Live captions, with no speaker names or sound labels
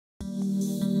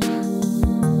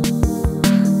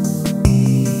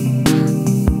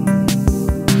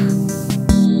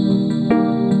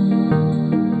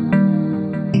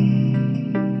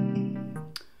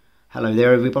Hello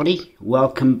there everybody,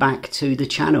 welcome back to the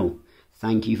channel.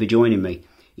 Thank you for joining me.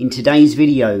 In today's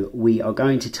video we are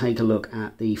going to take a look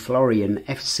at the Floureon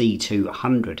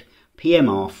FC200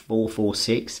 PMR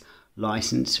 446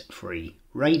 license-free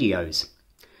radios.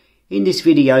 In this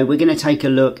video we're going to take a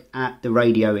look at the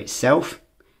radio itself,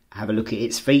 have a look at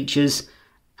its features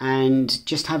and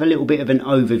just have a little bit of an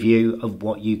overview of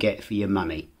what you get for your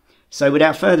money. So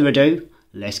without further ado,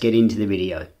 let's get into the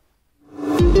video.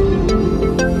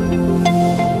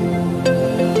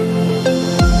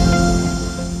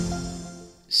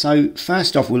 So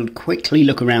first off, we'll quickly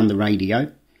look around the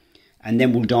radio and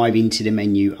then we'll dive into the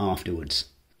menu afterwards.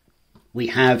 We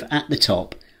have at the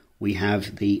top, we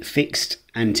have the fixed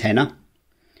antenna.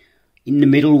 In the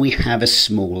middle we have a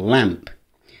small lamp.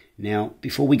 Now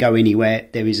before we go anywhere,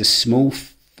 there is a small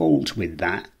fault with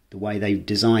that, the way they've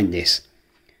designed this.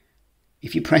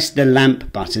 If you press the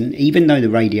lamp button, even though the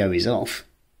radio is off,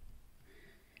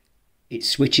 it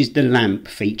switches the lamp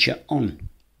feature on,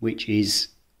 which is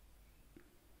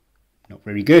not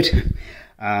very good.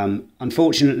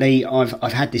 Unfortunately, I've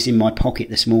had this in my pocket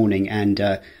this morning,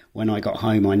 and when I got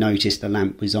home I noticed the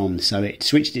lamp was on, so it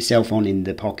switched itself on in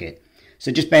the pocket.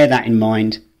 So just bear that in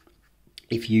mind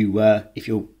if you're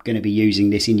going to be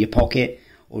using this in your pocket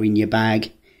or in your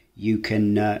bag. You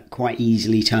can quite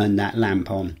easily turn that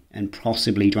lamp on and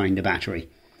possibly drain the battery.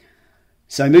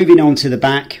 So moving on to the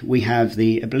back, we have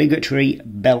the obligatory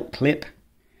belt clip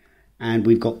and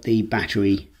we've got the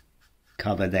battery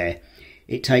cover there.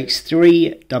 It takes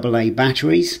 3 AA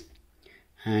batteries,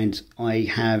 and I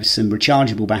have some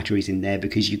rechargeable batteries in there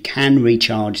because you can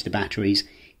recharge the batteries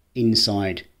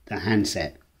inside the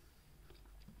handset.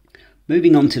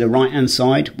 Moving on to the right hand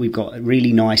side, we've got a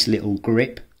really nice little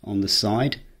grip on the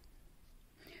side,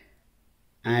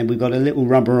 and we've got a little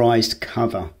rubberized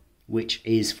cover which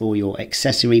is for your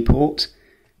accessory port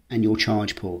and your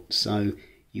charge port, so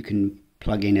you can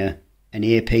plug in an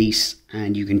earpiece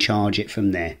and you can charge it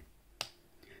from there.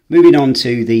 Moving on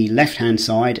to the left hand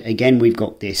side, again we've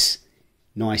got this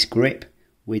nice grip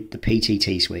with the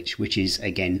PTT switch, which is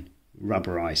again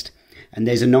rubberized, and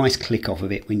there's a nice click off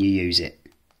of it when you use it.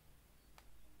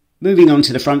 Moving on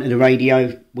to the front of the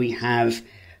radio, we have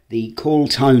the call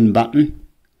tone button,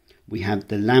 we have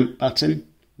the lamp button,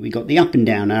 we've got the up and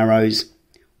down arrows,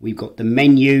 we've got the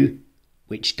menu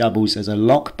which doubles as a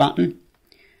lock button,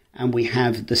 and we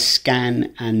have the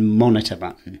scan and monitor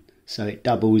button. So it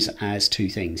doubles as two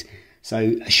things.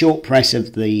 So a short press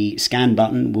of the scan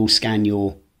button will scan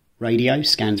your radio,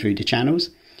 scan through the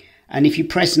channels. And if you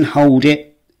press and hold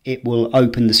it, it will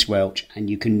open the squelch and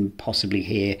you can possibly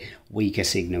hear weaker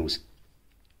signals.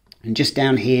 And just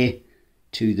down here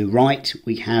to the right,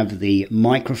 we have the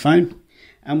microphone.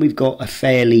 And we've got a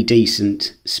fairly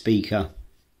decent speaker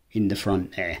in the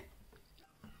front there.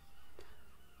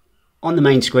 On the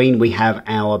main screen, we have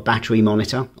our battery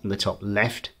monitor on the top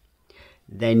left.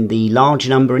 Then the large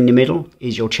number in the middle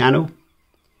is your channel.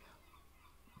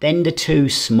 Then the 2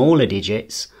 smaller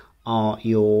digits are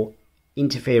your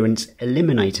interference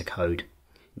eliminator code.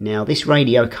 Now this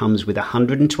radio comes with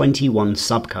 121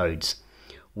 subcodes,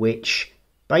 which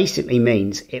basically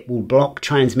means it will block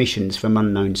transmissions from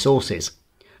unknown sources.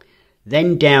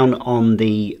 Then down on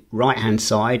the right hand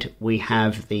side we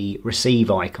have the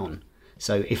receive icon.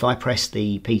 So if I press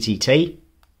the PTT,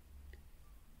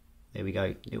 there we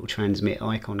go, little transmit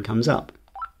icon comes up.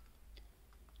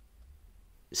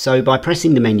 So by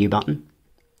pressing the menu button,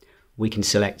 we can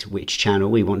select which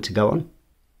channel we want to go on.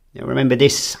 Now remember,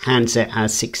 this handset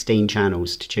has 16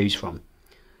 channels to choose from.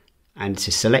 And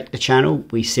to select the channel,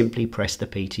 we simply press the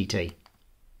PTT.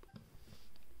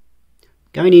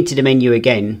 Going into the menu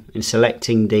again and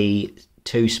selecting the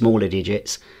 2 smaller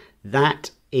digits,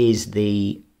 that is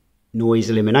the noise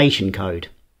elimination code.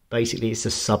 Basically it's a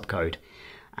subcode.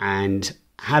 And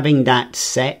having that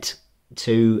set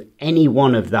to any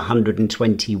one of the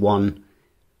 121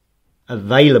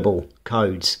 available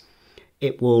codes,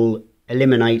 it will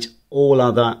eliminate all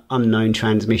other unknown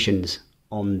transmissions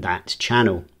on that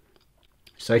channel.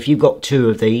 So if you've got 2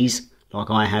 of these,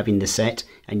 like I have in the set,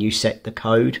 and you set the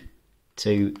code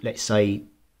to, let's say,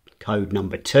 code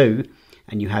number 2,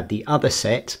 and you have the other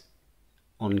set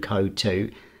on code 2,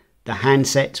 the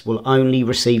handset will only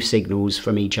receive signals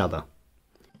from each other.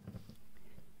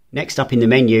 Next up in the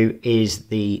menu is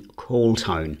the call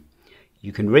tone.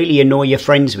 You can really annoy your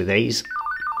friends with these.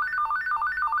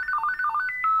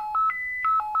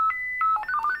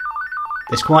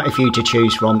 There's quite a few to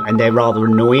choose from and they're rather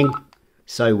annoying.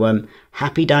 So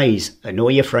happy days, annoy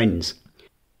your friends.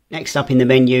 Next up in the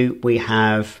menu we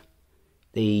have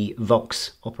the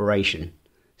Vox operation.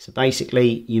 So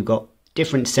basically you've got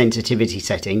different sensitivity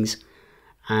settings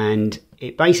and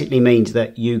it basically means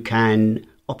that you can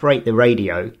operate the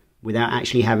radio without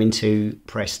actually having to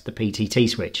press the PTT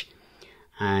switch.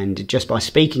 And just by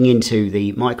speaking into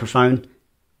the microphone,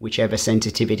 whichever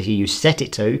sensitivity you set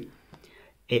it to,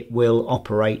 it will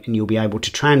operate and you'll be able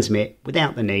to transmit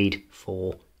without the need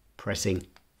for pressing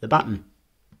the button.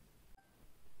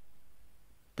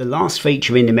 The last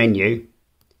feature in the menu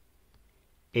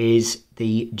is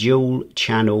the dual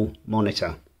channel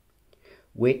monitor,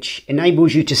 which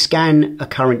enables you to scan a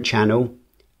current channel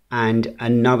and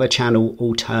another channel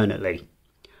alternately.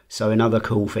 So another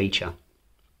cool feature.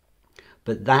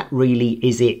 But that really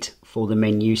is it for the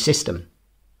menu system.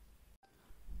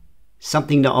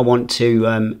 Something that I want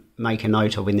to make a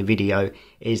note of in the video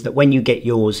is that when you get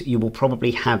yours, you will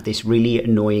probably have this really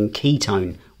annoying key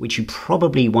tone, which you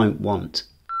probably won't want.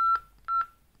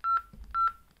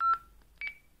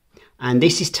 And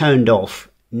this is turned off,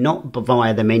 not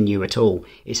via the menu at all.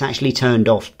 It's actually turned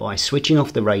off by switching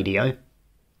off the radio,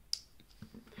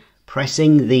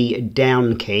 pressing the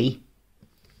down key,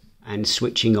 and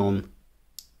switching on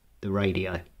the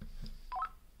radio.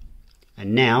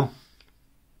 And now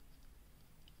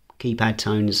keypad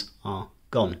tones are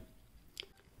gone.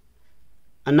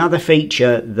 Another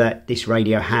feature that this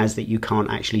radio has that you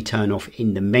can't actually turn off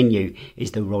in the menu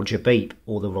is the Roger beep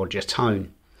or the Roger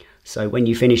tone. So when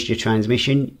you finish your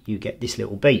transmission, you get this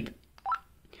little beep.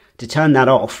 To turn that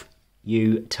off,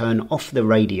 you turn off the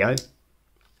radio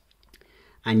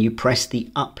and you press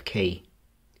the up key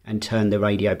and turn the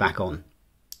radio back on.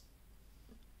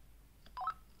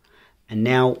 And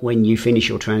now when you finish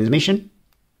your transmission,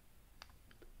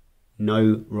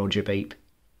 no Roger beep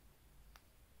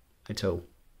at all.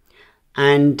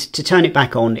 And to turn it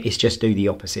back on, it's just do the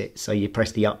opposite. So you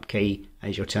press the up key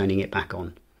as you're turning it back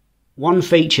on. One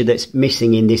feature that's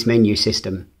missing in this menu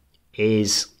system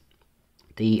is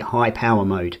the high power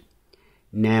mode.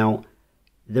 Now,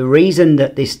 the reason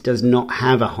that this does not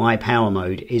have a high power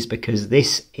mode is because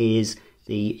this is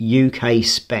the UK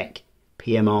spec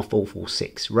PMR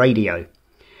 446 radio.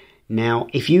 Now,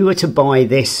 if you were to buy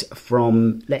this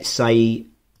from, let's say,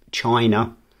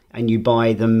 China, and you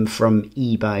buy them from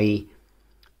eBay,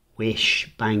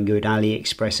 Wish, Banggood,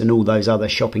 AliExpress, and all those other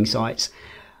shopping sites,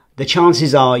 the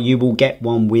chances are you will get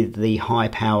one with the high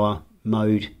power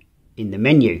mode in the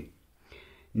menu.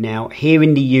 Now, here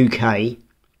in the UK,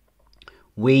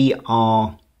 we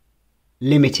are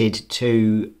limited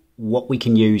to what we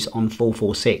can use on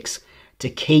 446 to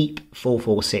keep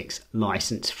 446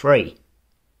 license free.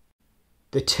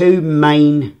 The two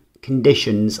main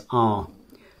conditions are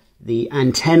the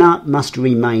antenna must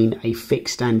remain a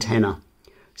fixed antenna.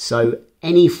 So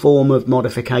any form of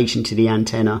modification to the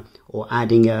antenna or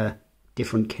adding a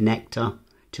different connector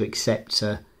to accept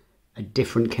a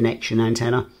different connection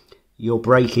antenna, you're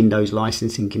breaking those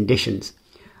licensing conditions.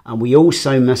 And we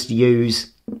also must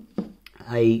use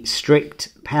a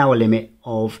strict power limit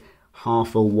of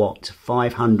half a watt,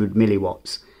 500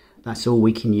 milliwatts. That's all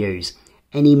we can use.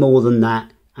 Any more than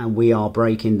that and we are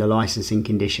breaking the licensing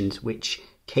conditions which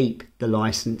keep the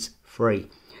license free.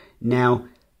 Now,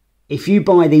 if you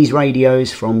buy these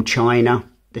radios from China,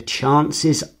 the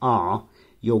chances are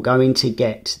you're going to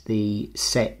get the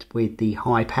set with the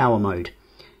high power mode.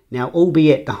 Now,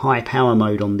 albeit the high power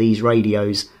mode on these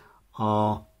radios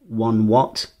are 1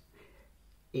 watt,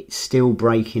 it's still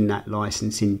breaking that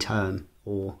licensing term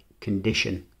or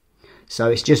condition. So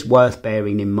it's just worth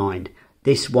bearing in mind.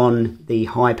 This one, the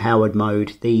high powered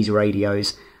mode, these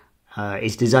radios,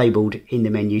 is disabled in the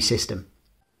menu system.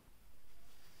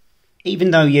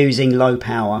 Even though using low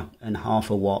power and half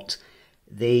a watt,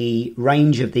 the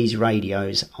range of these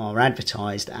radios are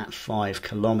advertised at 5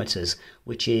 kilometers,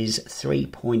 which is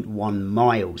 3.1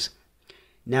 miles.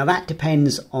 Now that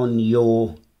depends on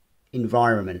your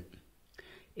environment.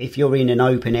 If you're in an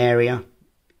open area,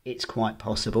 it's quite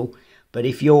possible. But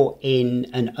if you're in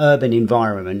an urban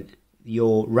environment,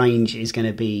 your range is going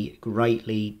to be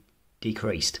greatly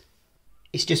decreased.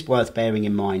 It's just worth bearing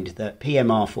in mind that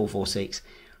PMR 446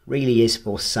 really is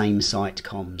for same site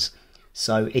comms.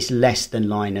 So it's less than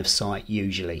line of sight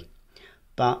usually.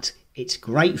 But it's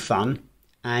great fun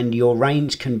and your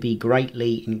range can be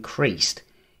greatly increased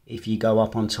if you go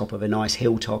up on top of a nice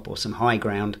hilltop or some high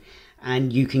ground,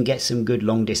 and you can get some good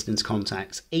long distance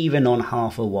contacts even on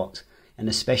half a watt. And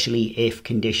especially if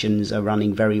conditions are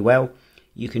running very well,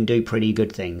 you can do pretty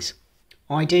good things.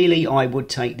 Ideally, I would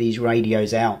take these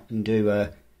radios out and do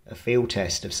a field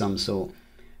test of some sort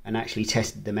and actually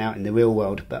tested them out in the real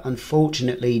world. But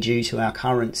unfortunately, due to our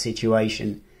current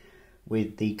situation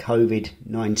with the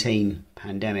COVID-19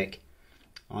 pandemic,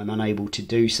 I'm unable to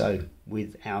do so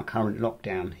with our current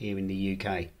lockdown here in the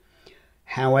UK.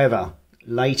 However,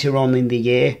 later on in the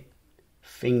year,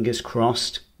 fingers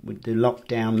crossed, with the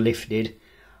lockdown lifted,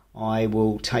 I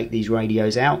will take these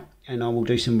radios out and I will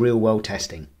do some real world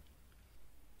testing.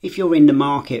 If you're in the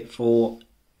market for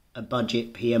a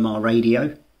budget PMR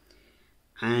radio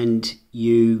and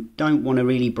you don't want to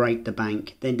really break the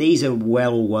bank, then these are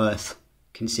well worth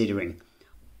considering.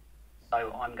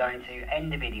 So I'm going to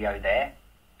end the video there,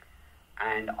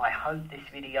 and I hope this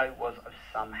video was of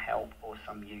some help or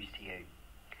some use to you.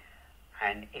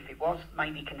 And if it was,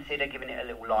 maybe consider giving it a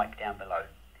little like down below.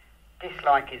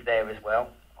 Dislike is there as well.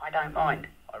 I don't mind,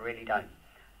 I really don't.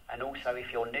 And also,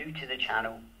 if you're new to the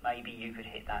channel, maybe you could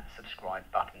hit that subscribe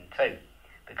button too,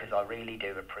 because I really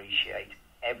do appreciate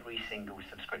every single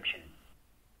subscription.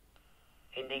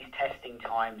 In these testing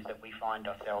times that we find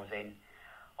ourselves in,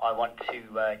 I want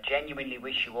to genuinely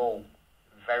wish you all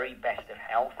very best of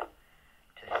health,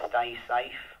 to stay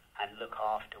safe and look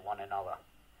after one another.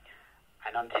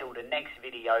 And until the next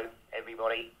video,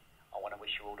 everybody, I want to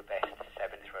wish you all the best.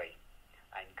 7-3.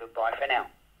 And goodbye for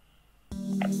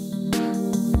now.